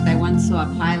once saw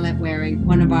a pilot wearing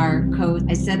one of our coats.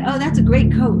 I said, "Oh, that's a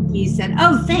great coat." He said,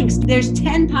 "Oh, thanks. There's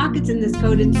 10 pockets in this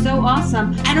coat. It's so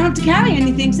awesome. I don't have to carry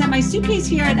anything except my suitcase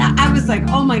here." And I was like,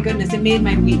 oh my goodness, it made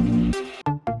my week.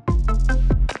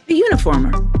 The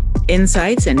Uniformer.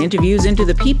 Insights and interviews into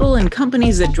the people and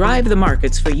companies that drive the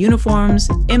markets for uniforms,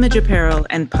 image apparel,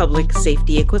 and public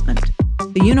safety equipment.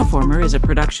 The Uniformer is a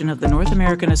production of the North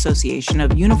American Association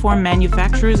of Uniform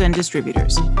Manufacturers and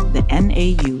Distributors, the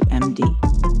NAUMD.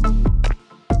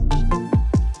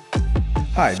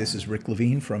 Hi, this is Rick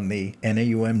Levine from the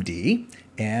NAUMD,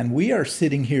 and we are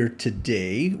sitting here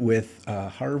today with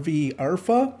Harvey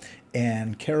Arfa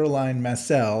and Caroline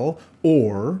Massel,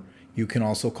 or you can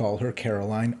also call her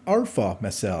Caroline Arfa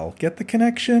Massel. Get the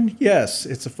connection? Yes,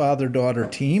 it's a father-daughter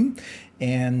team,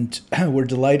 and we're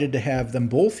delighted to have them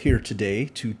both here today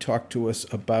to talk to us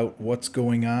about what's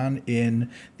going on in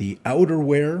the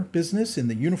outerwear business, in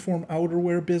the uniform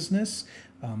outerwear business.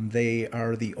 They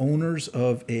are the owners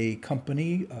of a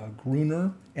company,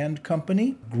 Gruner and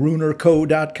Company,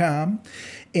 grunerco.com.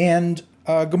 And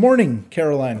good morning,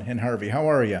 Caroline and Harvey. How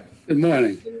are you? Good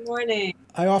morning. Good morning.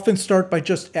 I often start by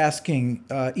just asking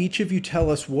each of you tell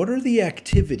us what are the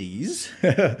activities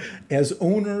as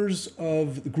owners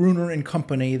of Gruner and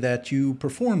Company that you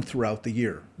perform throughout the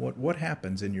year? What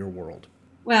happens in your world?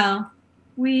 Well,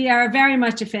 we are very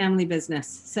much a family business,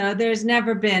 so there's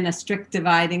never been a strict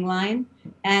dividing line,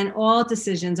 and all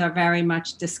decisions are very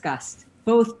much discussed,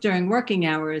 both during working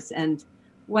hours and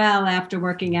well after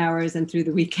working hours and through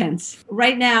the weekends.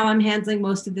 Right now, I'm handling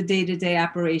most of the day-to-day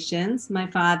operations. My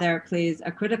father plays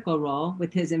a critical role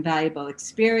with his invaluable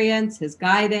experience, his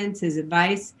guidance, his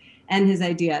advice, and his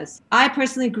ideas. I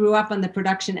personally grew up on the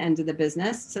production end of the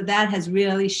business, so that has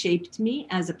really shaped me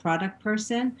as a product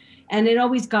person, and it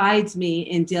always guides me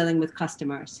in dealing with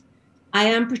customers. I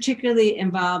am particularly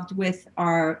involved with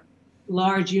our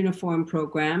large uniform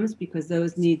programs because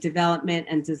those need development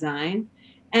and design.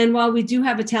 And while we do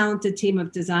have a talented team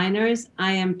of designers,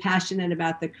 I am passionate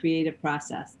about the creative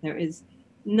process. There is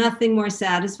nothing more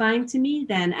satisfying to me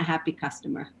than a happy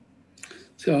customer.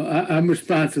 So I'm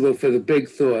responsible for the big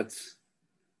thoughts.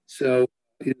 So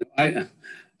I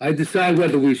decide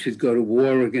whether we should go to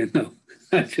war again. No,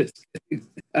 I'm just kidding.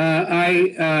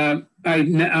 I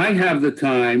have the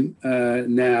time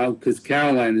now because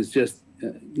Caroline is just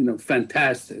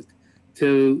fantastic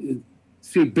to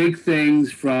see big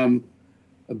things from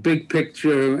a big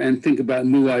picture and think about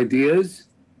new ideas.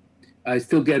 I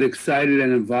still get excited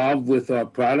and involved with our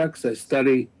products. I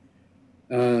study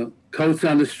coats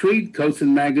on the street, coats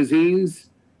in magazines,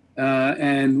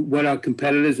 and what our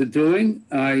competitors are doing.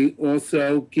 I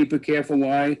also keep a careful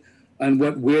eye on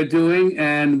what we're doing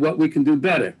and what we can do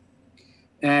better.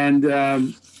 And,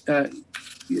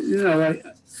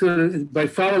 by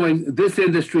following this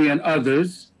industry and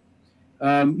others,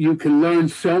 you can learn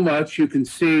so much. You can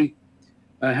see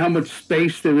how much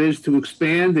space there is to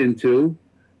expand into.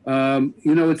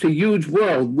 It's a huge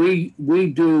world. We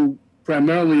do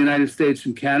primarily United States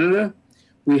and Canada.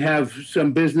 We have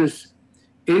some business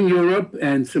in Europe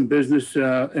and some business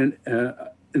in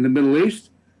the Middle East,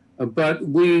 but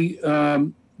we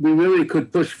really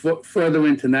could push further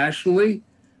internationally.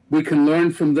 We can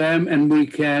learn from them, and we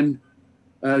can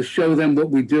show them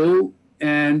what we do.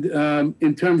 And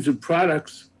in terms of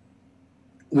products,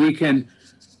 we can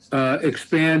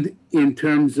expand in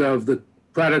terms of the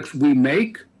products we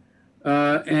make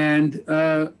and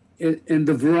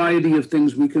the variety of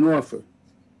things we can offer.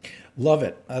 Love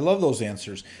it. I love those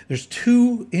answers. There's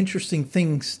two interesting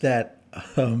things that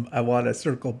I want to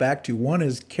circle back to. One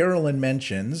is Carolyn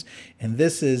mentions, and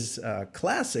this is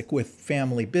classic with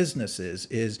family businesses,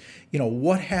 is,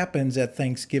 what happens at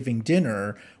Thanksgiving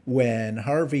dinner when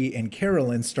Harvey and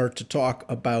Carolyn start to talk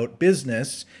about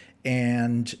business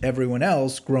and everyone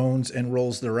else groans and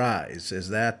rolls their eyes. Is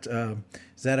that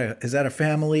a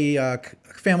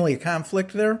family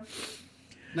conflict there?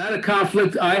 Not a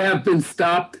conflict. I have been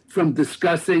stopped from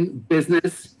discussing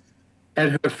business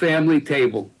at her family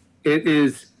table. It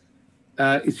is,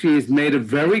 she has made it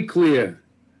very clear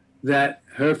that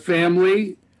her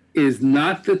family is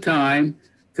not the time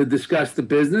to discuss the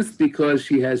business because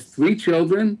she has 3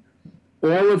 children,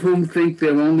 all of whom think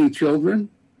they're only children.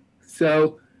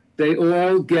 So they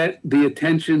all get the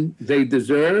attention they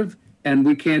deserve, and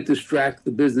we can't distract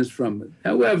the business from it.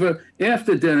 However,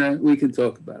 after dinner, we can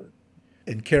talk about it.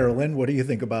 And Carolyn, what do you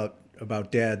think about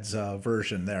Dad's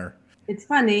version there? It's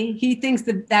funny. He thinks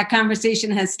that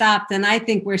conversation has stopped, and I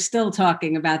think we're still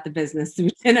talking about the business through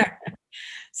dinner.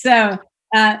 So,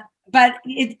 but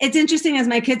it's interesting as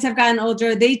my kids have gotten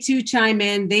older, they too chime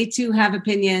in. They too have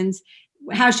opinions.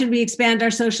 how should we expand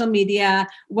our social media?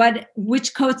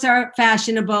 Which coats are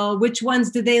fashionable? Which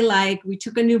ones do they like? We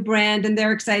took a new brand and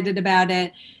they're excited about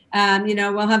it.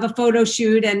 We'll have a photo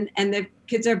shoot and the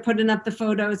kids are putting up the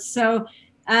photos. So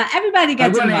everybody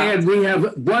gets involved. I want to add, we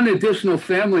have one additional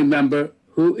family member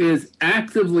who is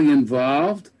actively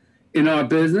involved in our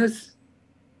business,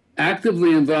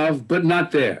 actively involved, but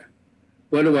not there.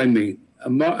 What do I mean?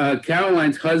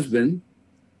 Caroline's husband,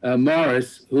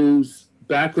 Morris, whose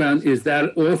background is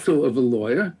that also of a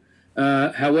lawyer.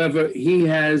 However, he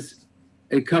has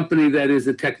a company that is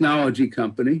a technology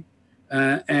company.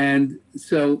 And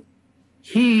so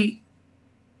he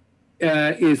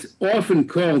is often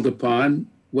called upon,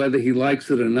 whether he likes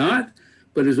it or not,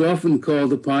 but is often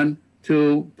called upon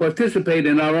to participate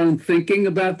in our own thinking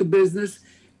about the business.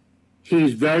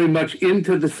 He's very much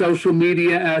into the social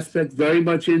media aspect, very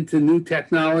much into new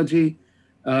technology.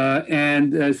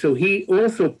 So he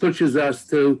also pushes us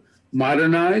to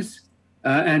modernize.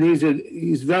 And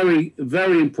he's very,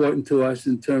 very important to us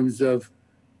in terms of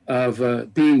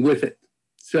being with it.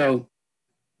 So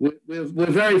we're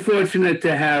very fortunate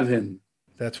to have him.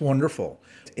 That's wonderful.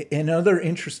 Another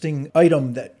interesting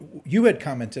item that you had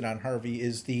commented on, Harvey,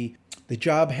 is the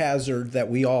job hazard that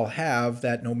we all have,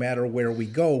 that no matter where we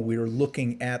go, we're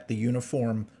looking at the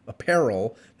uniform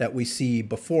apparel that we see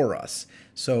before us.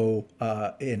 So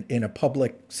in a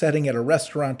public setting at a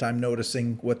restaurant, I'm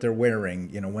noticing what they're wearing.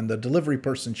 When the delivery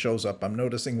person shows up, I'm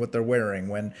noticing what they're wearing.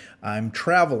 When I'm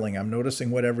traveling, I'm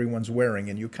noticing what everyone's wearing.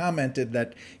 And you commented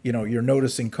that, you're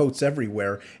noticing coats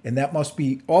everywhere. And that must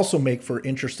also make for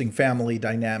interesting family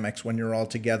dynamics when you're all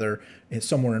together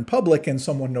somewhere in public and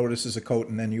someone notices a coat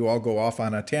and then you all go off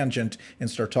on a tangent and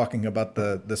start talking about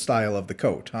the style of the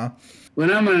coat, huh? When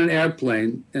I'm on an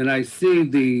airplane and I see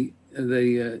the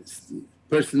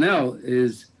personnel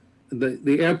is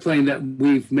the airplane that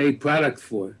we've made product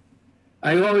for,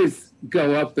 I always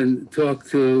go up and talk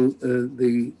to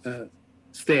the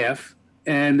staff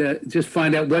and just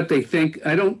find out what they think.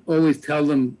 I don't always tell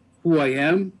them who I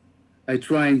am. I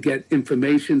try and get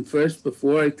information first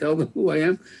before I tell them who I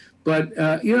am. But,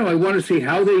 I want to see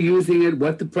how they're using it,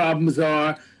 what the problems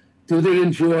are. Do they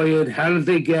enjoy it? How did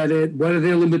they get it? What are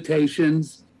their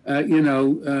limitations? And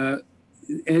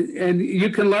you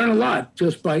can learn a lot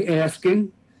just by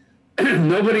asking.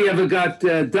 Nobody ever got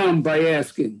dumb by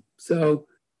asking. So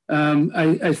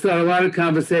I start a lot of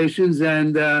conversations,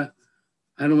 and I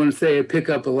don't want to say I pick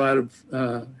up a lot of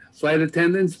flight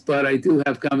attendants, but I do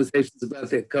have conversations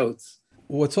about their coats.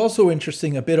 What's also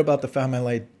interesting a bit about the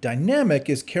family dynamic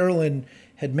is Carolyn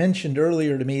had mentioned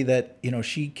earlier to me that,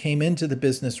 she came into the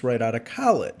business right out of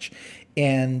college,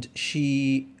 and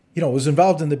she, was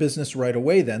involved in the business right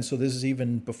away then. So this is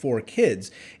even before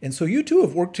kids. And so you two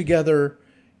have worked together,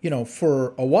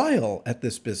 for a while at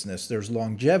this business. There's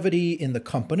longevity in the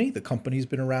company. The company's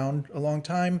been around a long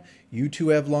time. You two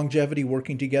have longevity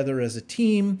working together as a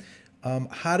team.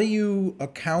 How do you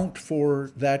account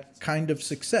for that kind of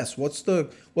success? What's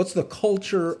the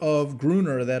culture of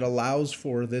Gruner that allows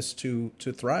for this to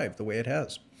thrive the way it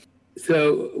has?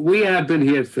 So we have been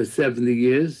here for 70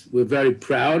 years. We're very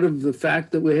proud of the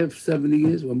fact that we have 70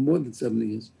 years, or more than 70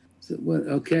 years. So,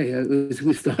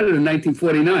 we started in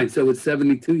 1949, so it's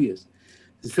 72 years.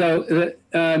 So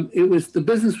the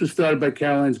business was started by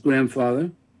Caroline's grandfather,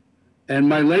 and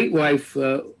my late wife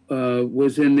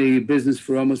was in the business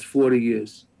for almost 40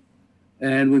 years.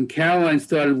 And when Caroline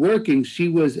started working, she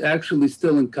was actually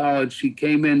still in college. She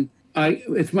came in.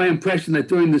 It's my impression that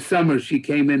during the summer, she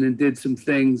came in and did some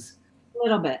things. A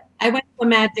little bit. I went to a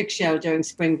magic show during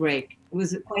spring break. It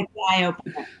was quite the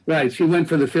eye-opener. Right. She went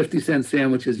for the 50-cent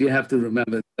sandwiches. You have to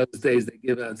remember, those days they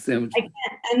give out sandwiches.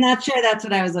 I'm not sure that's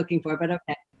what I was looking for, but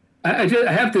okay. I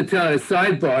have to tell a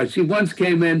sidebar. She once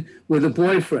came in with a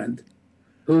boyfriend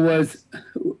who was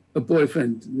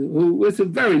a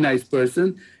very nice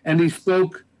person, and he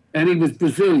was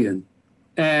Brazilian,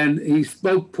 and he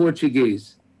spoke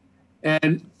Portuguese.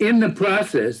 And in the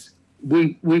process,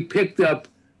 we picked up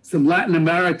some Latin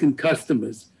American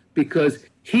customers because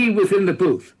he was in the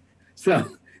booth. So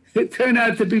it turned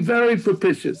out to be very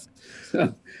propitious.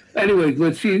 So anyway,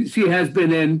 but she has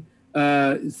been in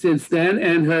since then,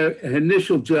 and her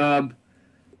initial job,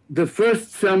 the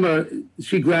first summer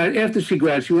she went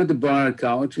to Barnard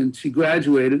College and she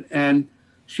graduated, and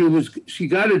she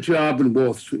got a job in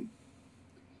Wall Street,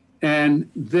 and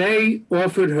they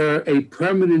offered her a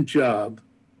permanent job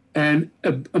and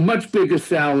a much bigger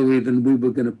salary than we were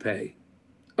going to pay.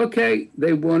 Okay,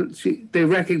 they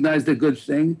recognized a good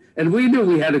thing, and we knew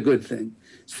we had a good thing.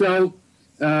 So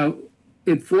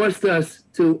it forced us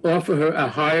to offer her a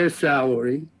higher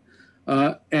salary,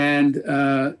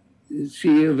 and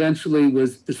she eventually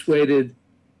was persuaded,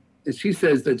 and she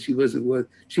says that she wasn't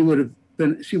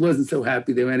so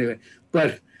happy there anyway,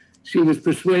 but she was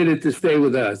persuaded to stay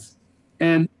with us.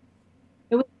 And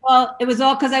it was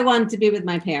all because I wanted to be with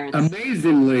my parents.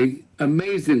 Amazingly,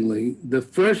 the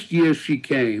first year she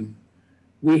came,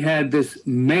 we had this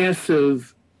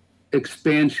massive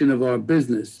expansion of our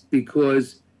business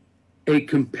because a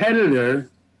competitor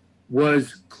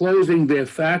was closing their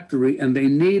factory and they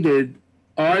needed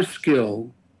our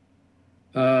skill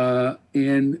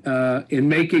in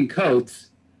making coats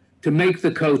to make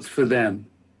the coats for them.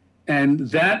 And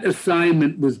that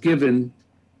assignment was given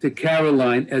to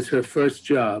Caroline as her first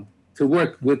job, to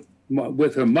work with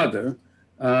her mother,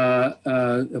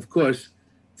 of course,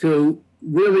 to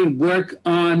really work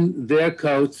on their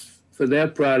coats for their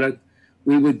product.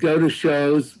 We would go to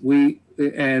shows, we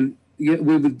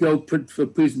would go for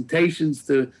presentations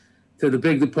to the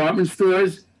big department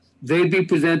stores. They'd be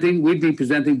presenting, we'd be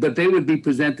presenting, but they would be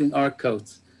presenting our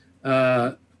coats.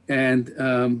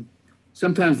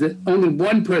 Sometimes only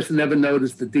one person ever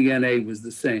noticed the DNA was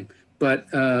the same. But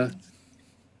I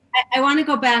want to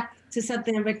go back to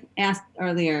something Rick asked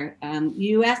earlier.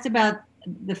 You asked about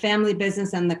the family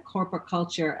business and the corporate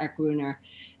culture at Gruner.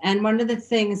 And one of the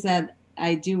things that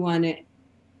I do want to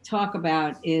talk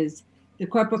about is the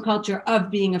corporate culture of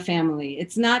being a family.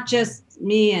 It's not just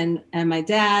me and my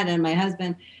dad and my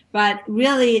husband, but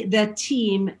really the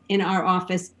team in our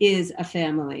office is a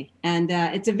family. And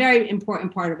it's a very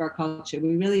important part of our culture.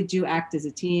 We really do act as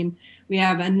a team. We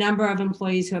have a number of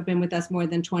employees who have been with us more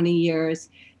than 20 years.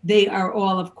 They are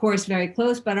all, of course, very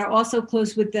close, but are also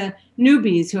close with the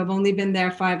newbies who have only been there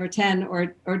 5 or 10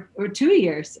 or 2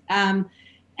 years.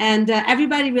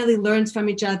 Everybody really learns from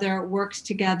each other, works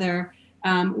together.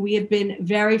 We have been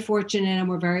very fortunate and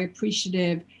we're very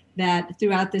appreciative that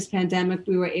throughout this pandemic,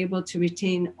 we were able to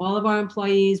retain all of our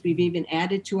employees. We've even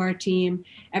added to our team.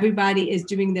 Everybody is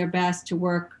doing their best to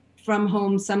work from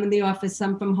home, some in the office,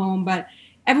 some from home, but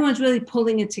everyone's really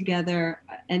pulling it together.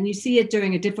 And you see it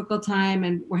during a difficult time,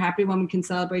 and we're happy when we can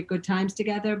celebrate good times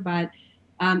together. But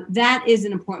that is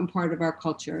an important part of our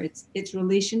culture. It's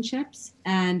relationships,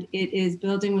 and it is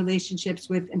building relationships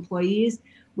with employees,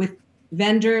 with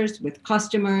vendors, with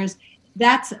customers.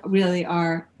 That's really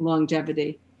our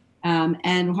longevity.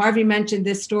 And Harvey mentioned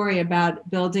this story about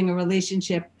building a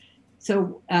relationship.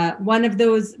 So one of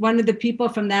the people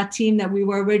from that team that we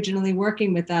were originally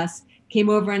working with us came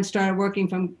over and started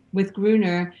working with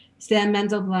Gruner, Stan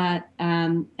Mendelblatt,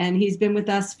 and he's been with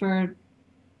us for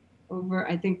over,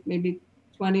 I think, maybe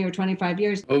 20 or 25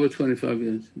 years. Over 25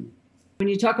 years. When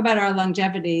you talk about our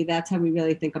longevity, that's how we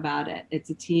really think about it.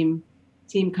 It's a team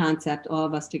concept, all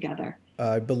of us together.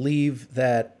 I believe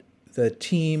that the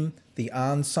team, the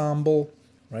ensemble,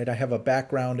 right? I have a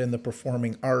background in the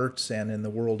performing arts and in the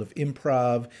world of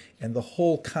improv, and the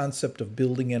whole concept of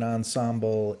building an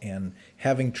ensemble and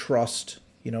having trust,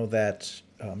 that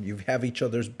you have each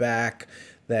other's back,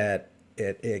 that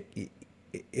it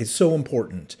is so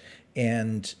important.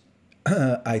 And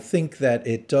I think that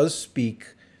it does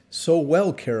speak so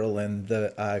well, Carolyn,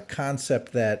 the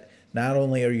concept that not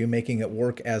only are you making it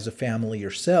work as a family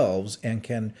yourselves and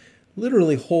can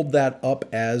literally hold that up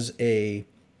as a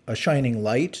shining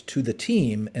light to the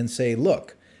team and say,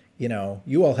 look,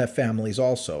 you all have families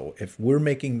also. If we're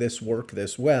making this work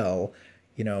this well,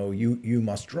 you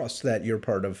must trust that you're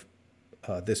part of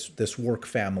this work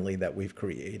family that we've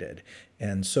created.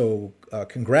 And so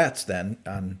congrats then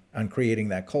on creating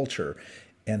that culture.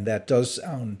 And that does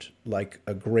sound like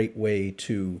a great way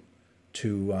to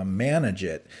manage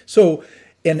it. So,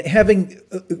 and having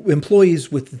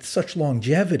employees with such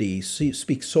longevity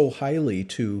speaks so highly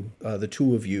to the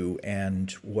two of you and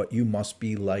what you must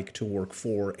be like to work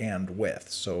for and with.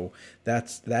 So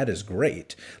that is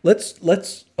great.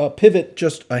 Let's pivot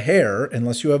just a hair,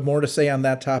 unless you have more to say on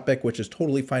that topic, which is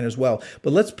totally fine as well.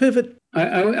 But let's pivot.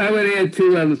 I would add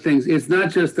two other things. It's not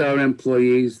just our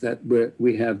employees that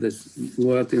we have this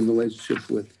loyalty and relationship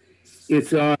with.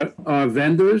 It's our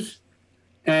vendors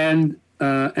and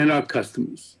our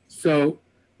customers. So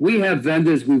we have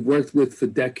vendors we've worked with for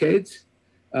decades.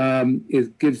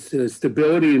 It gives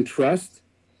stability and trust.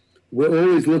 We're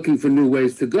always looking for new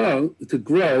ways to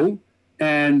grow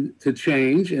and to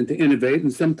change and to innovate.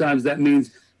 And sometimes that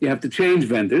means you have to change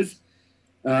vendors.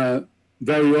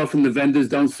 Very often the vendors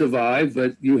don't survive,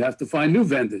 but you have to find new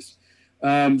vendors.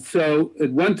 So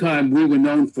at one time we were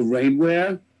known for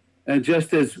rainwear. And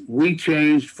just as we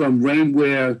changed from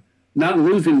rainwear, not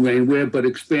losing rainwear, but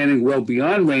expanding well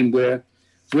beyond rainwear,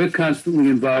 we're constantly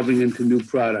evolving into new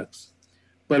products.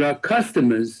 But our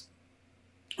customers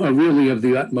are really of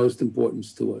the utmost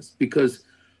importance to us because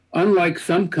unlike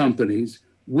some companies,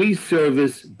 we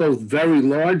service both very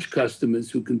large customers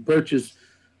who can purchase,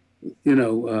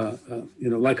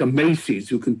 like a Macy's,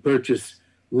 who can purchase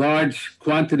large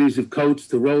quantities of coats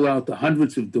to roll out to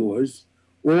hundreds of doors,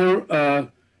 or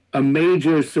a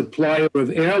major supplier of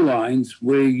airlines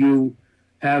where you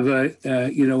have a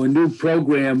new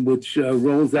program which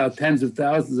rolls out tens of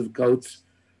thousands of coats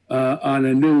on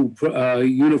a new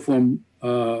uniform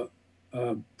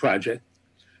project,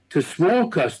 to small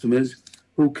customers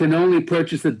who can only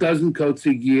purchase a dozen coats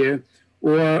a year,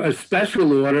 or a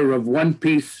special order of one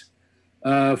piece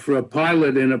for a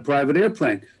pilot in a private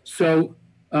airplane. So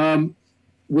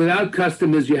without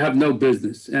customers, you have no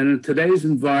business. And in today's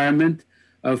environment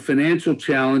of financial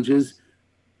challenges,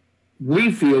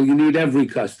 we feel you need every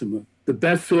customer. The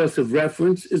best source of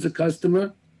reference is a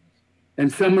customer,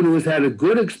 and someone who has had a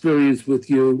good experience with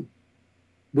you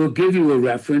will give you a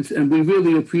reference, and we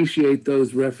really appreciate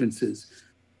those references.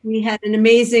 We had an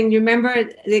amazing, you remember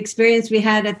the experience we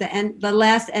had at the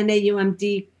last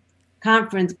NAUMD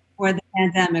conference before the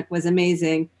pandemic was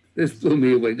amazing. This blew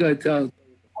me away. Go ahead, tell.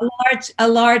 A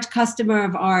large customer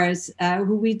of ours,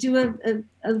 who we do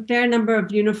a fair number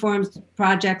of uniforms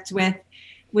projects with,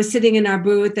 was sitting in our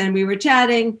booth, and we were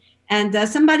chatting, and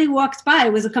somebody walked by.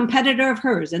 It was a competitor of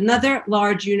hers, another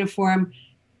large uniform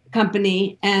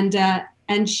company, and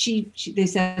they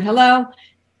said hello,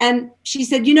 and she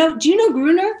said, do you know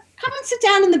Gruner? Come and sit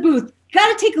down in the booth.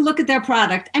 Got to take a look at their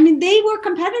product. I mean, they were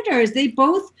competitors. They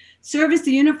both service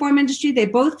the uniform industry. They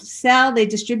both sell. They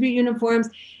distribute uniforms,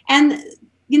 and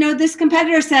this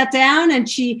competitor sat down and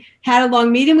she had a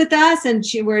long meeting with us, and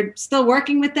we're still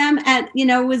working with them. And,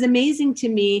 it was amazing to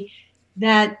me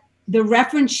that the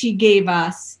reference she gave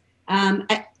us,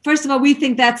 first of all, we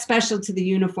think that's special to the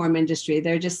uniform industry.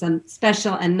 They're just some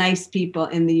special and nice people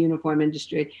in the uniform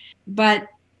industry. But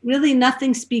really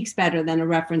nothing speaks better than a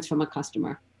reference from a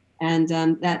customer. And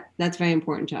that's very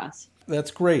important to us.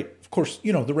 That's great. Of course,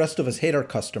 the rest of us hate our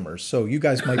customers. So you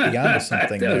guys might be onto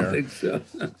something there. I don't think so.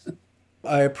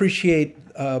 I appreciate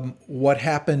what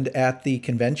happened at the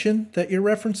convention that you're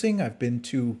referencing. I've been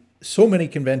to so many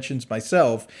conventions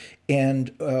myself,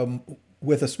 and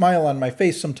with a smile on my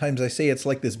face, sometimes I say it's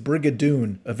like this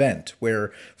Brigadoon event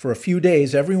where for a few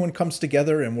days everyone comes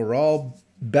together and we're all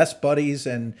best buddies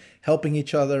and helping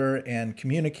each other and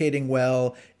communicating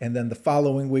well, and then the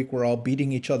following week we're all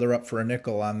beating each other up for a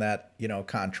nickel on that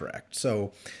contract.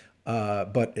 So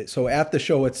so at the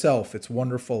show itself, it's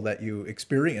wonderful that you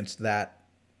experienced that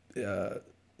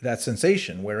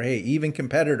sensation where, hey, even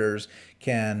competitors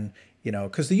can,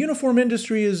 because the uniform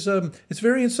industry is it's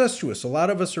very incestuous. A lot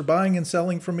of us are buying and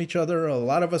selling from each other. A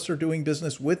lot of us are doing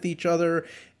business with each other,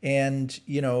 and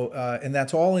and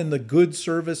that's all in the good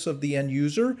service of the end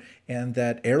user and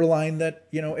that airline that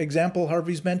example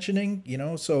Harvey's mentioning.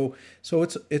 So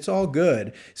it's all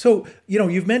good. So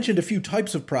you've mentioned a few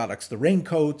types of products, the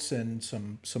raincoats and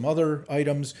some other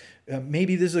items.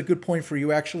 Maybe this is a good point for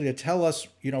you actually to tell us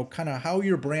kind of how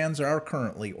your brands are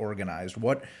currently organized.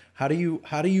 How do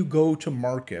you go to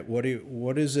market?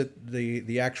 What is it,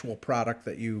 the actual product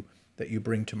that you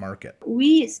bring to market?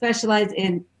 We specialize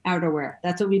in outerwear.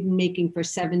 That's what we've been making for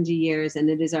 70 years, and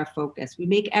it is our focus. We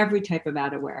make every type of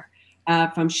outerwear,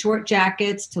 from short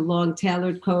jackets to long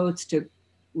tailored coats to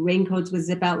raincoats with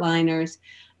zip out liners.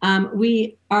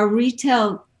 Our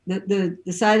retail, the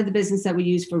side of the business that we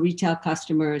use for retail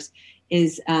customers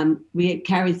is we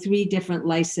carry 3 different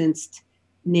licensed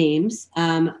names.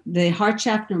 The Hart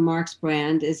Schaffner Marks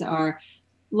brand is our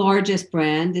largest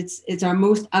brand. It's our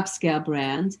most upscale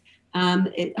brand.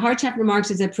 Hart Schaffner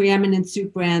Marks is a preeminent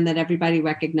suit brand that everybody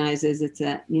recognizes.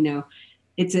 It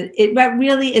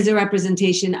really is a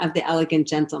representation of the elegant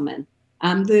gentleman.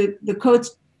 The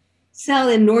coats sell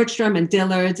in Nordstrom and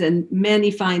Dillard's and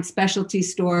many fine specialty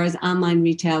stores, online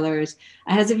retailers.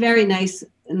 It has a very nice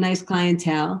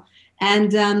clientele.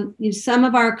 And some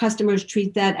of our customers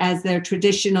treat that as their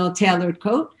traditional tailored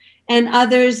coat, and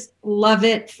others love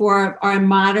it for our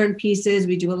modern pieces.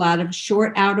 We do a lot of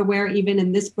short outerwear, even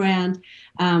in this brand.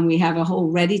 We have a whole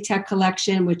Ready Tech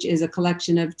collection, which is a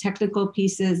collection of technical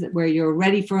pieces where you're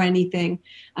ready for anything.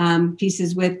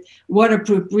 Pieces with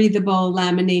waterproof, breathable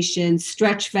lamination,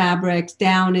 stretch fabrics,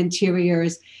 down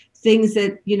interiors, things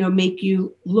that make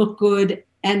you look good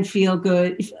and feel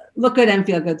good.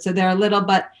 So they're a little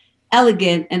but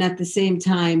elegant, and at the same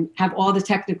time have all the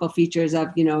technical features of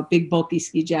a big bulky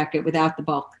ski jacket without the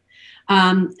bulk.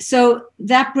 So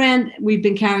that brand we've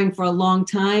been carrying for a long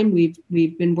time. We've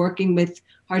been working with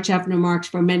Hart Schaffner Marks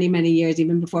for many, many years.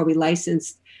 Even before we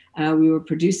licensed, we were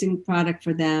producing product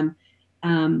for them,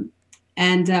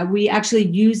 and we actually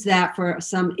use that for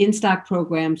some in-stock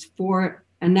programs for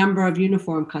a number of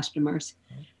uniform customers,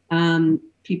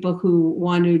 people who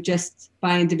want to just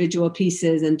buy individual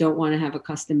pieces and don't want to have a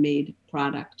custom made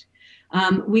product.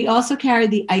 We also carry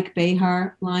the Ike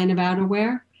Behar line of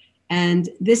outerwear. And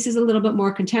this is a little bit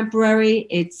more contemporary.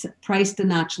 It's priced a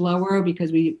notch lower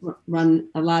because we run,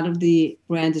 a lot of the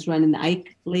brand is running the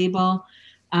Ike label.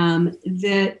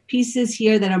 The pieces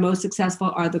here that are most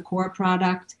successful are the core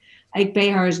product. Ike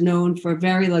Behar is known for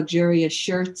very luxurious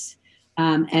shirts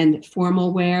and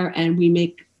formal wear, and we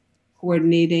make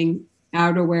coordinating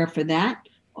outerwear for that.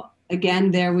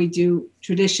 Again, there we do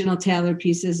traditional tailored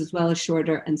pieces as well as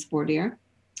shorter and sportier.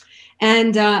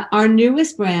 And our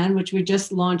newest brand, which we're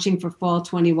just launching for fall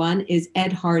 21, is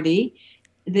Ed Hardy.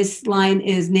 This line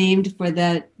is named for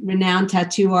the renowned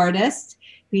tattoo artist.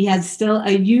 He has still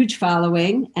a huge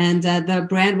following, and the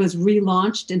brand was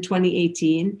relaunched in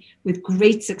 2018 with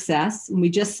great success. And we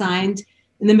just signed,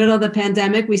 in the middle of the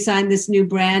pandemic, we signed this new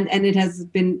brand, and it has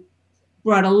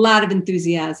brought a lot of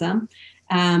enthusiasm.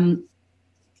 I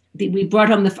brought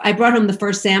home the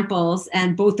first samples,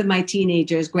 and both of my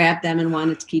teenagers grabbed them and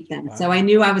wanted to keep them. Wow. So I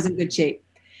knew I was in good shape.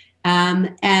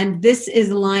 And this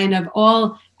is a line of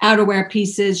all outerwear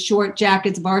pieces, short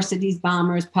jackets, varsities,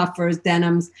 bombers, puffers,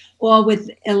 denims, all with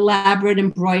elaborate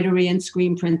embroidery and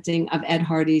screen printing of Ed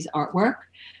Hardy's artwork.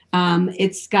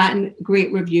 It's gotten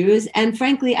great reviews. And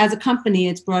frankly, as a company,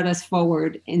 it's brought us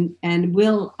forward and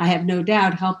will, I have no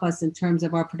doubt, help us in terms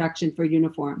of our production for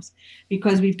uniforms,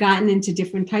 because we've gotten into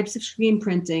different types of screen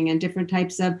printing and different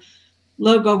types of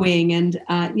logoing and,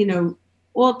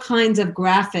 all kinds of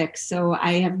graphics. So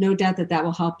I have no doubt that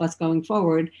will help us going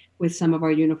forward with some of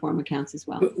our uniform accounts as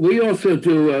well. We also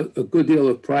do a good deal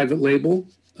of private label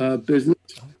business.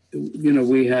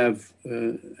 We have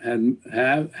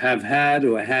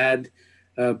had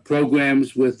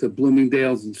programs with the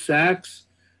Bloomingdale's and Saks.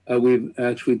 We've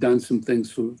actually done some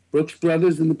things for Brooks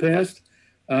Brothers in the past.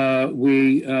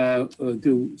 We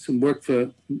do some work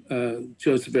for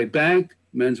Joseph A. Bank,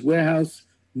 Men's Warehouse,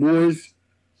 Moore's,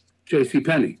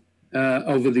 JCPenney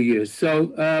over the years.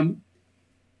 So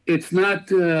it's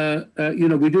not,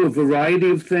 we do a variety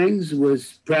of things. We're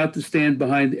proud to stand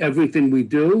behind everything we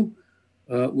do.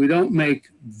 We don't make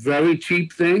very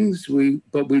cheap things,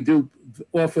 but we do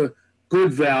offer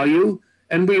good value.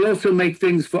 And we also make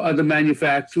things for other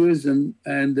manufacturers and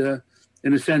in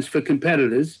a sense, for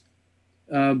competitors,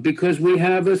 because we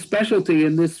have a specialty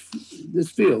in this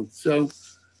field. So,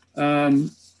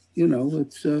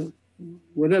 it's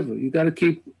whatever. You got to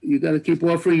keep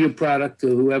offering your product to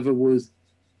whoever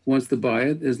wants to buy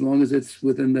it, as long as it's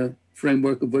within the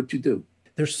framework of what you do.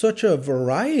 There's such a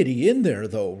variety in there,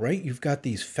 though, right? You've got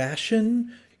these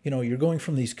fashion, you're going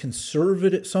from these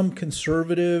conservative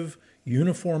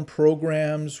uniform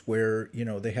programs where,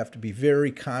 they have to be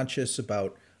very conscious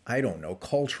about,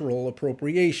 cultural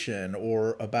appropriation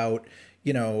or about,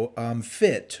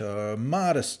 fit,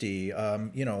 modesty.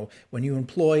 When you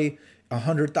employ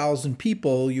 100,000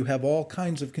 people, you have all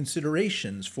kinds of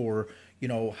considerations for,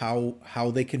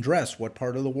 how they can dress, what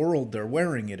part of the world they're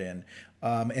wearing it in.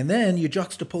 And then you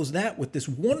juxtapose that with this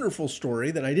wonderful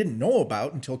story that I didn't know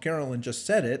about until Carolyn just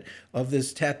said it, of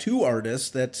this tattoo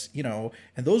artist that's, and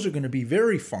those are going to be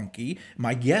very funky.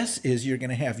 My guess is you're going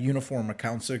to have uniform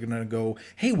accounts that are going to go,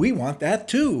 hey, we want that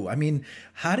too. I mean,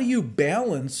 how do you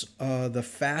balance the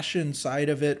fashion side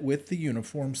of it with the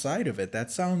uniform side of it? That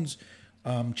sounds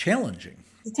challenging.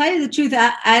 To tell you the truth,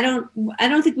 I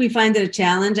don't think we find it a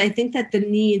challenge. I think that the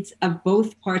needs of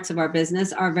both parts of our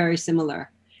business are very similar.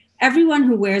 Everyone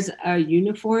who wears a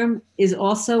uniform is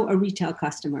also a retail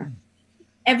customer.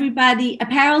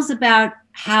 Apparel's about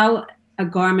how a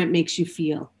garment makes you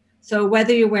feel. So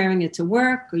whether you're wearing it to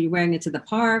work or you're wearing it to the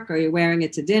park or you're wearing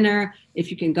it to dinner, if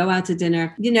you can go out to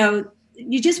dinner,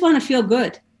 you just want to feel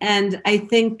good. And I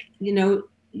think,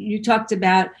 you talked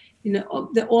about,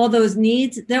 all those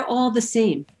needs, they're all the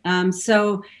same.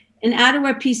 So an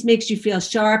outerwear piece makes you feel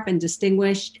sharp and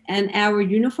distinguished, and our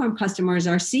uniform customers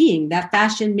are seeing that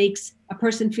fashion makes a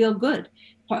person feel good.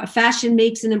 Fashion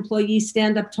makes an employee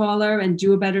stand up taller and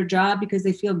do a better job because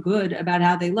they feel good about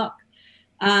how they look.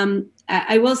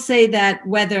 I will say that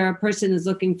whether a person is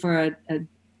looking for a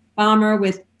bomber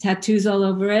with tattoos all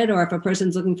over it, or if a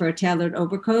person's looking for a tailored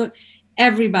overcoat,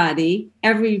 every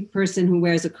person who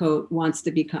wears a coat wants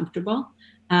to be comfortable,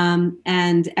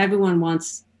 and everyone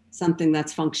wants something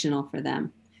that's functional for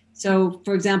them. So,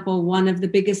 for example, one of the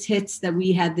biggest hits that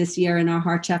we had this year in our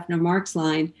Harchefner Marks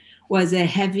line was a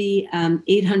heavy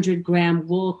 800-gram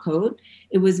wool coat.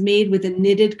 It was made with a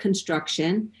knitted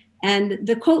construction, and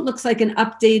the coat looks like an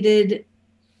updated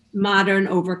modern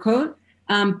overcoat,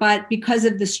 but because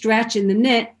of the stretch in the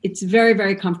knit, it's very,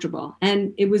 very comfortable.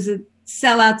 And it was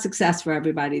sellout success for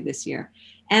everybody this year.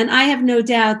 And I have no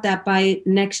doubt that by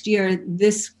next year,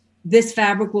 this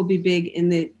fabric will be big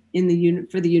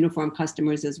for the uniform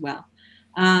customers as well.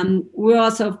 We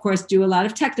also, of course, do a lot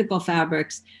of technical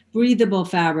fabrics, breathable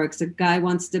fabrics. A guy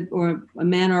wants to, or a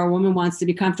man or a woman wants to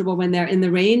be comfortable when they're in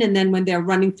the rain and then when they're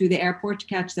running through the airport to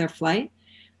catch their flight.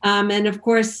 And of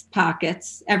course,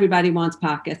 pockets. Everybody wants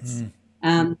pockets.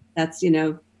 That's,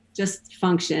 just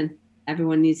function.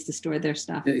 Everyone needs to store their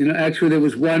stuff. Actually, there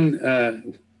was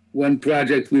one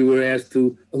project we were asked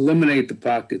to eliminate the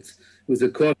pockets. It was a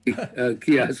coffee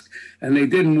kiosk, and they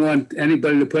didn't want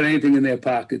anybody to put anything in their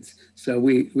pockets. So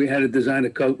we had to design a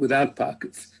coat without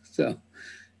pockets. So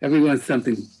everybody wants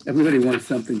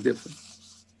something different.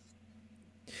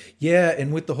 Yeah,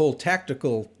 and with the whole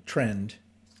tactical trend,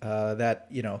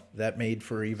 that made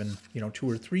for even 2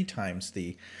 or 3 times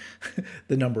the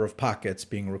the number of pockets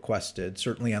being requested,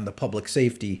 certainly on the public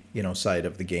safety side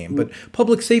of the game. But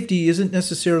public safety isn't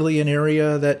necessarily an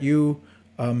area that you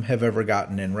have ever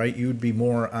gotten in, right? You'd be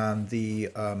more on the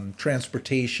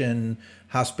transportation,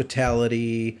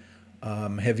 hospitality.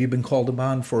 Have you been called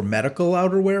upon for medical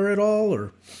outerwear at all,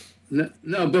 or?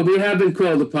 No, but we have been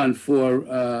called upon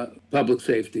for public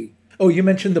safety. Oh, you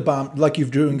mentioned the bomb, like you're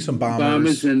doing some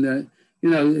bombers. Bombers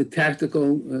and,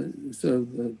 tactical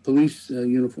police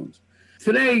uniforms.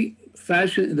 Today,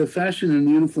 the fashion and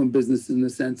uniform business, in a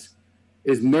sense,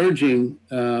 is merging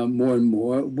more and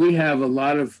more. We have a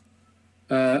lot of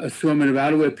assortment of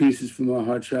outerwear pieces from our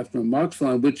Hardschaft and Marks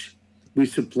line, which we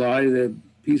supply. They're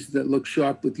pieces that look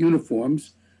sharp with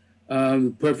uniforms,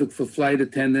 perfect for flight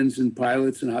attendants and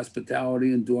pilots and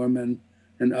hospitality and doormen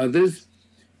and others.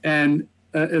 And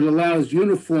it allows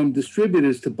uniform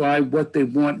distributors to buy what they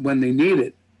want when they need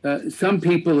it. Some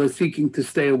people are seeking to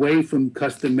stay away from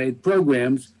custom-made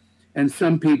programs, and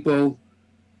some people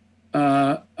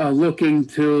are looking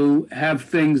to have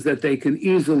things that they can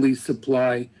easily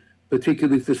supply,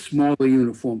 particularly for smaller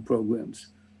uniform programs.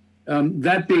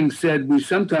 That being said, we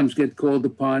sometimes get called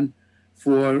upon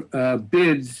for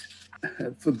bids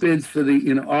for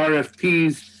the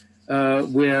RFPs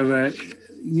where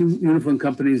uniform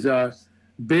companies are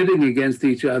bidding against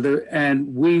each other,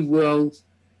 and we will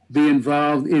be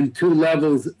involved in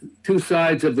 2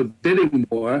 sides of the bidding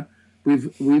war.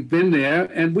 We've been there,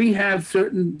 and we have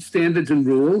certain standards and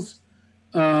rules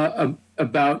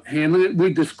about handling it.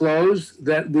 We disclose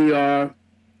that we are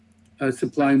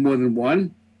supplying more than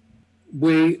one.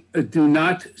 We do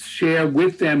not share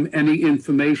with them any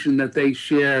information that they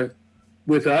share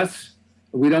with us.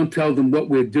 We don't tell them what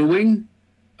we're doing.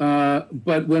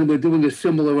 But when we're doing a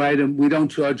similar item, we don't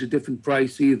charge a different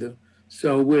price either.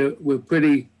 So we're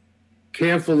pretty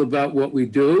careful about what we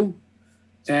do,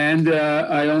 and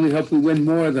I only hope we win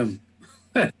more of them.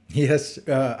 Yes,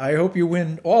 I hope you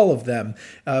win all of them.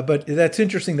 But that's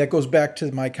interesting. That goes back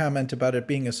to my comment about it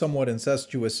being a somewhat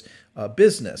incestuous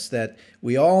business, that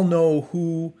we all know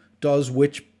who does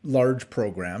which large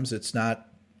programs. It's not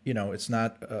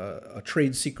a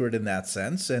trade secret in that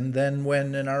sense. And then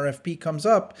when an RFP comes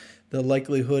up, the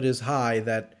likelihood is high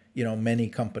that, many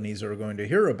companies are going to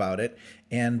hear about it.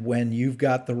 And when you've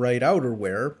got the right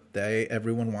outerwear,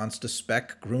 everyone wants to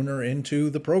spec Gruner into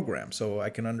the program. So I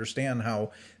can understand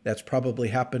how that's probably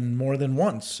happened more than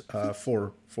once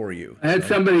for you. I had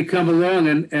somebody come along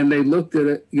and they looked at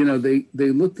it,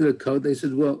 they looked at a code. They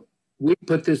said, well, we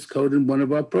put this code in one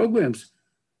of our programs.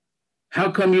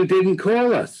 How come you didn't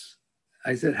call us?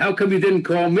 I said, how come you didn't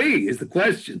call me is the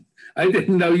question. I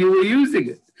didn't know you were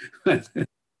using it.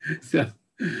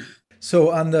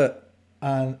 So on the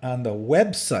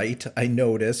website, I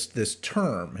noticed this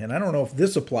term, and I don't know if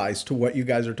this applies to what you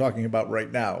guys are talking about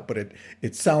right now, but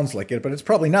it sounds like it, but it's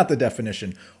probably not the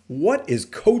definition. What is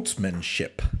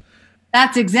coatesmanship?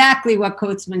 That's exactly what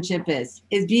coatesmanship is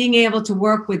being able to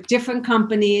work with different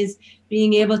companies,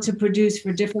 being able to produce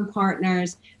for different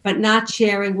partners, but not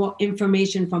sharing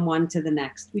information from one to the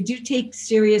next. We do take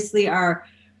seriously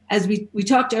as we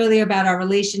talked earlier about our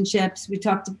relationships. We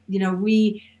talked,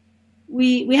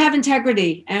 we have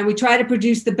integrity, and we try to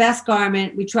produce the best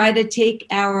garment. We try to take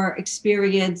our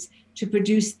experience to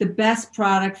produce the best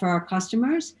product for our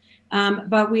customers.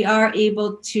 But we are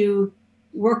able to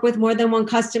work with more than one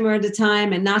customer at a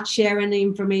time and not share any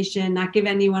information, not give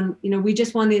anyone, we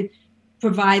just want to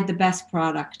provide the best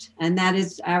product. And that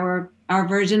is our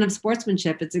version of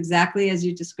sportsmanship. It's exactly as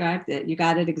you described it. You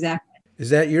got it exactly. Is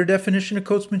that your definition of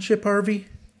coatesmanship, Harvey?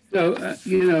 So,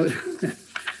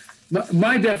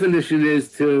 my definition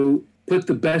is to put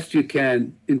the best you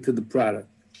can into the product.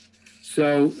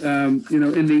 So, in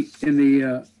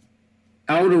the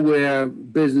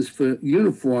outerwear business for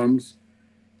uniforms,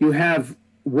 you have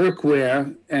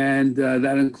workwear, and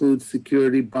that includes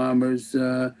security bombers,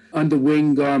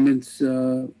 underwing garments,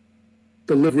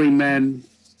 delivery men,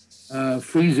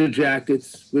 freezer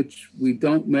jackets, which we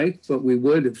don't make, but we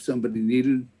would if somebody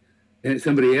needed, and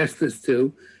somebody asked us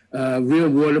to. Real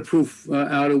waterproof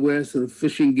outerwear, sort of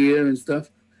fishing gear and stuff.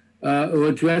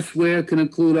 Or dress wear can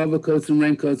include overcoats and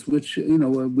raincoats, which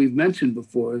we've mentioned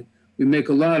before. We make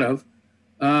a lot of.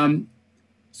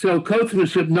 So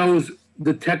coachmanship knows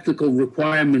the technical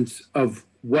requirements of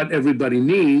what everybody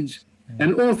needs,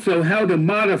 and also how to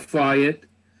modify it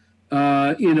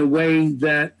in a way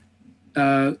that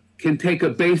can take a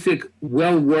basic,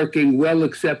 well-working,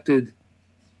 well-accepted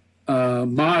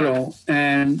model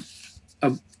and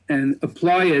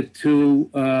apply it to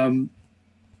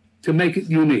make it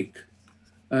unique,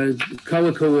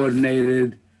 color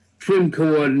coordinated, trim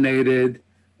coordinated,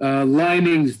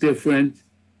 linings different.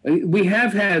 We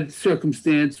have had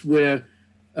circumstance where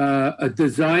a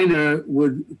designer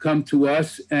would come to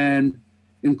us and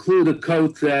include a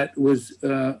coat that was,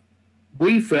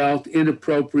 we felt,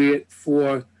 inappropriate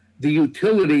for the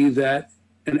utility that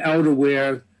an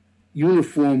outerwear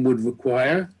uniform would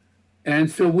require. And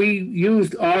so we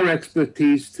used our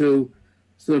expertise to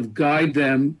sort of guide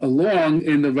them along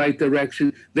in the right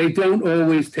direction. They don't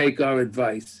always take our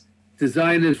advice.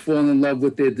 Designers fall in love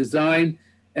with their design,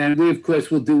 and we, of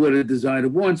course, will do what a designer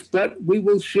wants, but we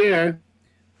will share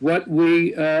what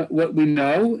we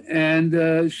know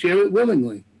and share it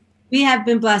willingly. We have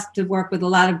been blessed to work with a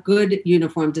lot of good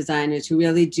uniform designers who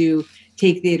really do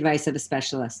take the advice of a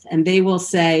specialist, and they will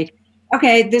say,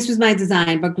 okay, this was my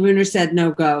design, but Gruner said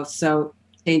no go, so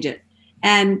change it.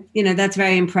 And, that's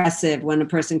very impressive when a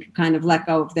person can kind of let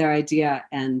go of their idea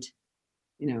and,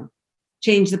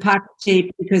 change the pocket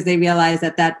shape because they realize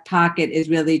that pocket is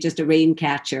really just a rain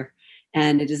catcher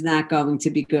and it is not going to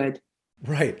be good.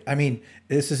 Right. I mean,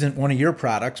 this isn't one of your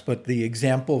products, but the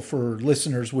example for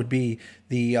listeners would be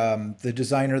the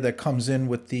designer that comes in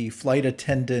with the flight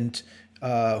attendant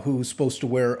who's supposed to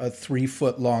wear a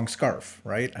 3-foot long scarf,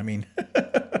 right? I mean,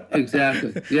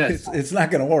 exactly. Yes, it's not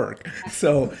going to work.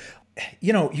 So,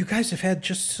 you guys have had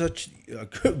just such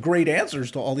great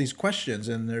answers to all these questions,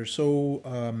 and they're so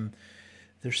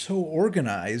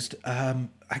organized. I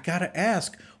got to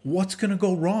ask, what's going to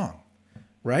go wrong?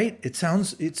 Right? It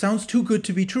sounds too good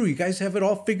to be true. You guys have it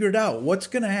all figured out. What's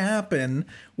going to happen?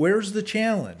 Where's the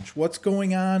challenge? What's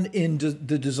going on in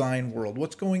the design world?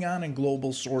 What's going on in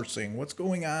global sourcing? What's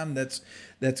going on that's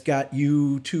got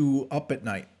you two up at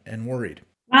night and worried?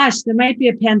 Gosh, there might be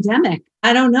a pandemic.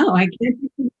 I don't know. I can't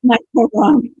think what might go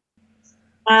wrong.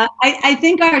 I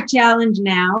think our challenge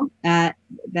now, that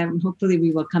hopefully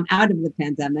we will come out of the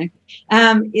pandemic,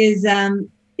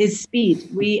 is speed.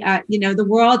 The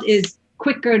world is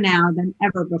quicker now than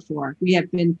ever before.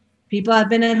 People have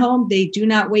been at home. They do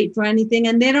not wait for anything,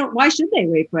 and why should they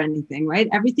wait for anything, right?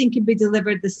 Everything can be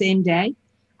delivered the same day.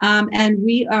 And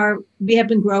we have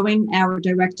been growing our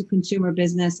direct to consumer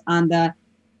business on the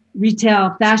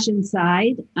retail fashion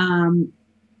side,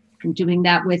 doing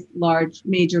that with large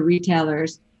major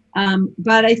retailers.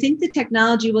 But I think the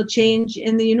technology will change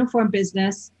in the uniform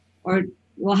business, or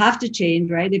will have to change,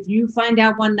 right? If you find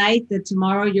out one night that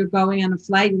tomorrow you're going on a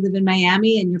flight, you live in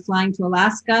Miami and you're flying to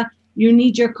Alaska, you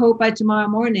need your coat by tomorrow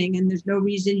morning, and there's no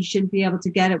reason you shouldn't be able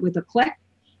to get it with a click.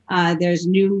 There's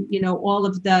new, all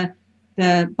of the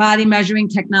body measuring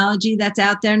technology that's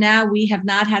out there now. We have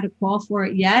not had a call for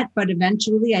it yet, but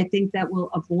eventually I think that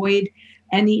will avoid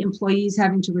any employees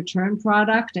having to return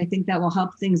product. I think that will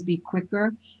help things be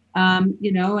quicker,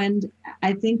 and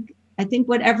I think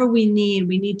whatever we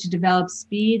need to develop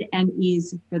speed and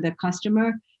ease for the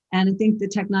customer. And I think the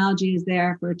technology is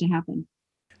there for it to happen.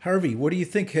 Harvey, what do you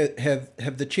think?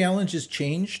 Have the challenges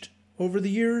changed over the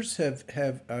years?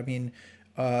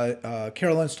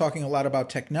 Caroline's talking a lot about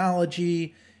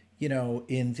technology,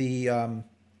 in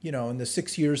the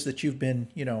 6 years that you've been,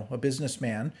 a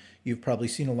businessman, you've probably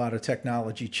seen a lot of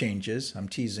technology changes. I'm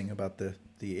teasing about the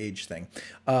age thing.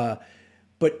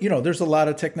 But, there's a lot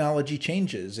of technology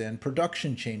changes and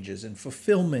production changes and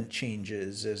fulfillment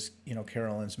changes, as,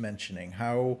 Caroline's mentioning.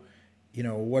 How,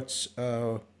 what's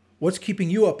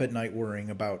keeping you up at night worrying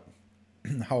about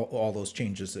how all those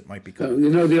changes that might be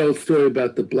coming? The old story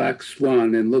about the black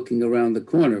swan and looking around the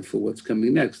corner for what's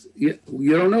coming next. You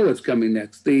don't know what's coming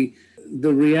next. The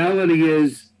reality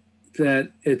is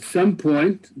that at some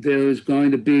point there is going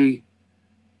to be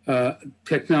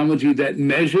technology that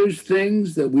measures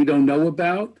things that we don't know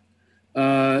about,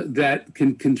 that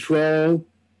can control,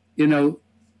 imagine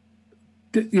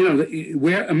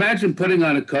putting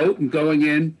on a coat and going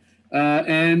in,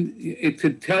 and it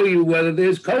could tell you whether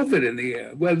there's COVID in the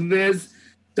air, whether there's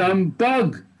some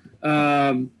bug,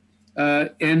 and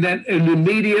then and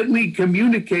immediately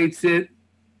communicates it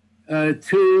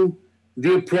to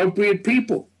the appropriate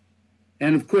people.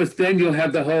 And of course, then you'll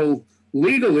have the whole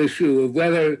legal issue of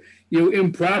whether you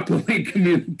improperly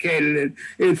communicated it.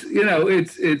 It's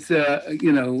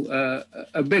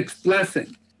a mixed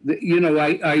blessing.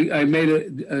 I made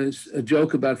a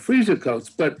joke about freezer coats,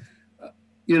 but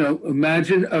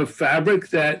imagine a fabric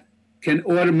that can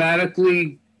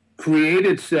automatically create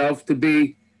itself to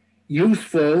be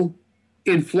useful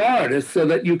in Florida, so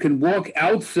that you can walk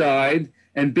outside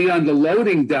and be on the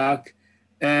loading dock,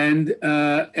 and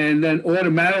then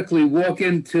automatically walk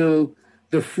into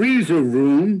the freezer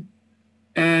room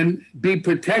and be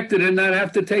protected and not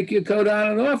have to take your coat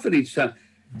on and off at each time.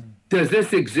 Does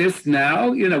this exist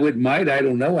now? It might. I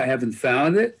don't know. I haven't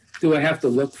found it. Do I have to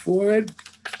look for it?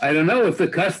 I don't know. If the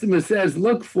customer says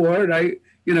look for it,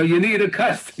 you need a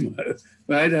customer,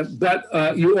 right? But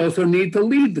you also need to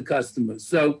lead the customer.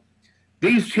 So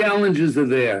these challenges are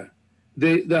there.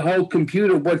 The whole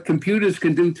computer, what computers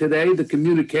can do today, the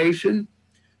communication,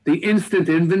 the instant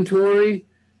inventory,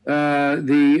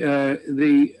 the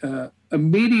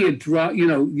immediate draw,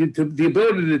 the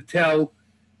ability to tell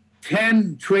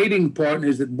 10 trading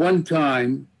partners at one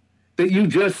time that you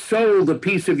just sold a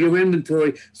piece of your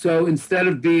inventory. So instead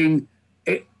of being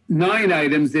 9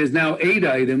 items, there's now 8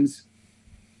 items,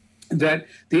 that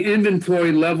the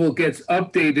inventory level gets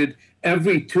updated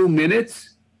every 2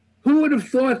 minutes. Who would have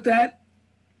thought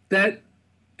that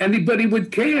anybody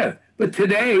would care? But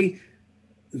today,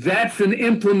 that's an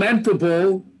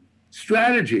implementable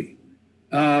strategy.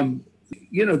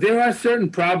 There are certain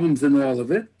problems in all of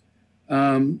it.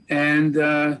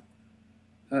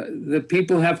 The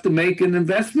people have to make an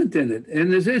investment in it.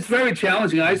 And it's very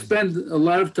challenging. I spend a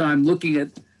lot of time looking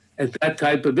at that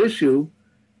type of issue,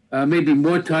 maybe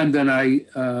more time than I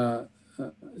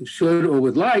should or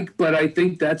would like, but I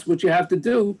think that's what you have to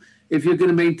do if you're going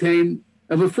to maintain.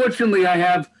 Fortunately, I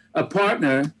have a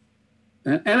partner,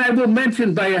 and I will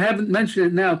mention, but I haven't mentioned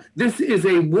it now, this is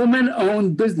a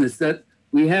woman-owned business that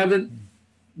we haven't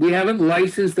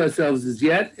licensed ourselves as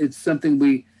yet. It's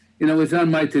something it's on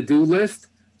my to-do list,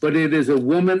 but it is a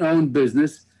woman-owned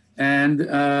business, and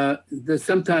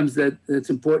sometimes that's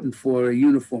important for a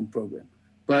uniform program.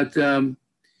 But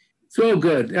it's all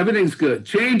good. Everything's good.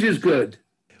 Change is good.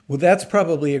 Well, that's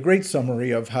probably a great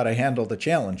summary of how to handle the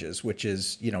challenges, which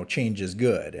is, change is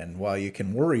good. And while you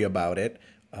can worry about it,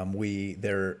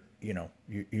 you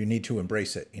need to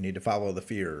embrace it. You need to follow the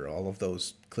fear, all of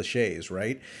those cliches,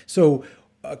 right? So,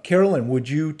 Carolyn, would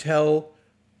you tell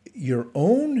your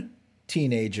own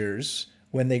teenagers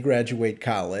when they graduate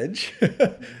college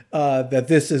that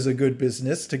this is a good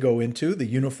business to go into, the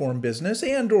uniform business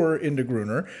and or into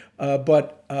Gruner?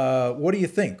 But what do you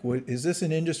think? Is this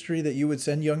an industry that you would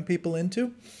send young people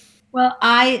into? Well,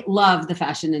 I love the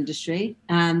fashion industry.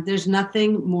 There's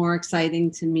nothing more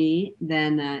exciting to me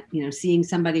than seeing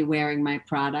somebody wearing my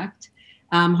product.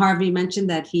 Harvey mentioned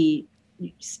that he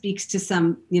speaks to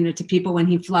to people when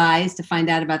he flies to find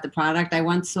out about the product. I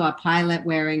once saw a pilot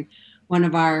wearing one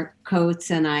of our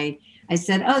coats, and I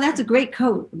said, "Oh, that's a great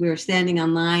coat." We were standing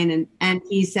online, and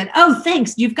he said, "Oh,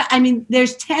 thanks.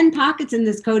 There's 10 pockets in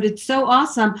this coat. It's so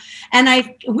awesome. And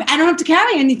I don't have to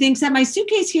carry anything except my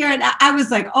suitcase here." And I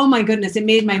was like, "Oh my goodness, it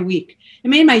made my week. It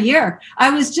made my year." I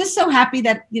was just so happy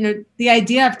that, the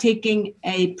idea of taking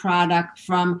a product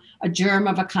from a germ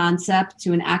of a concept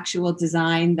to an actual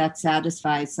design that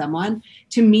satisfies someone,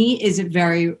 to me, is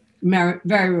very,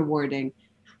 very rewarding.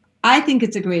 I think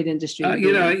it's a great industry. It's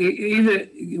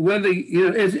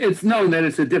known that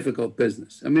it's a difficult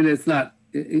business. It's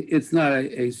not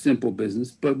a simple business,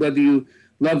 but whether you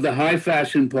love the high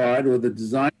fashion part or the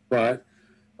design part,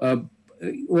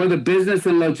 or the business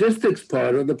and logistics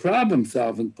part or the problem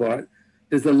solving part,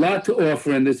 there's a lot to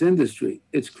offer in this industry.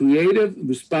 It's creative,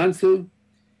 responsive.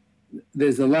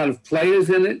 There's a lot of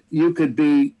players in it. You could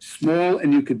be small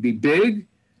and you could be big,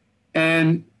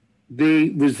 and the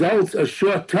results are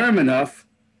short-term enough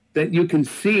that you can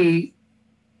see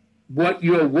what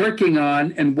you're working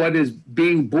on and what is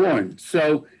being born.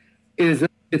 So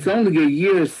it's only a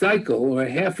year's cycle or a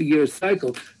half a year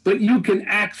cycle, but you can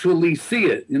actually see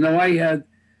it.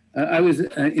 I was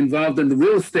involved in the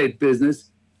real estate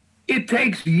business. It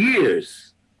takes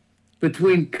years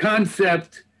between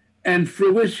concept and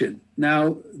fruition.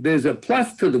 Now, there's a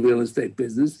plus to the real estate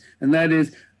business, and that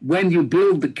is, when you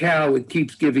build the cow, it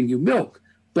keeps giving you milk.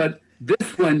 But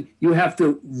this one, you have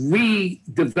to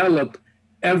redevelop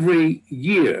every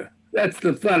year. That's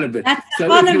the fun of it. That's the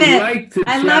fun of it. Like to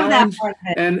I challenge, love that part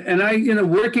of it. And I,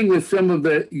 working with some of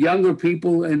the younger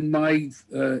people in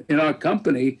our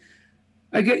company,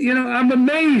 I'm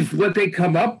amazed what they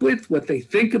come up with, what they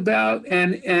think about,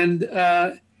 and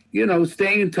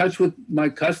staying in touch with my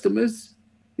customers.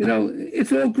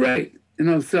 It's all great.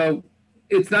 So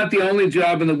it's not the only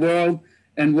job in the world,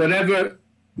 and whatever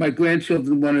my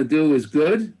grandchildren want to do is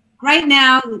good. Right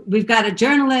now, we've got a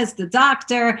journalist, a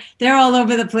doctor. They're all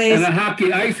over the place. And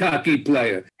ice hockey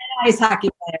player. Ice hockey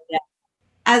player, yeah.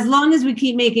 As long as we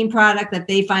keep making product that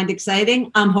they find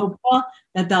exciting, I'm hopeful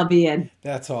that they'll be in.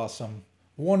 That's awesome.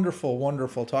 Wonderful,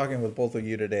 wonderful talking with both of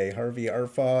you today. Harvey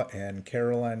Arfa and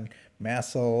Caroline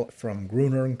Massel from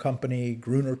Gruner and Company,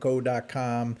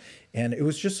 grunerco.com. And it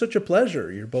was just such a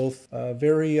pleasure. You're both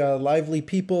very lively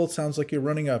people. It sounds like you're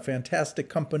running a fantastic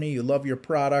company. You love your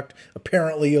product.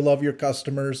 Apparently you love your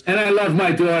customers. And I love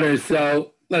my daughters,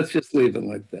 so let's just leave it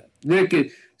like that. Rick,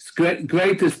 it's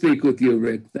great to speak with you,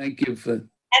 Rick. Thank you for...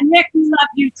 And Rick, we love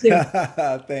you too.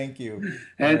 Thank you.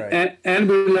 And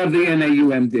we love the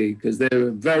NAUMD because they're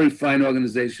a very fine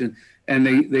organization, and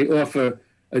they offer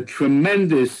a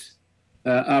tremendous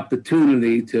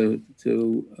opportunity to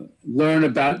learn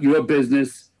about your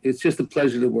business. It's just a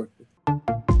pleasure to work with.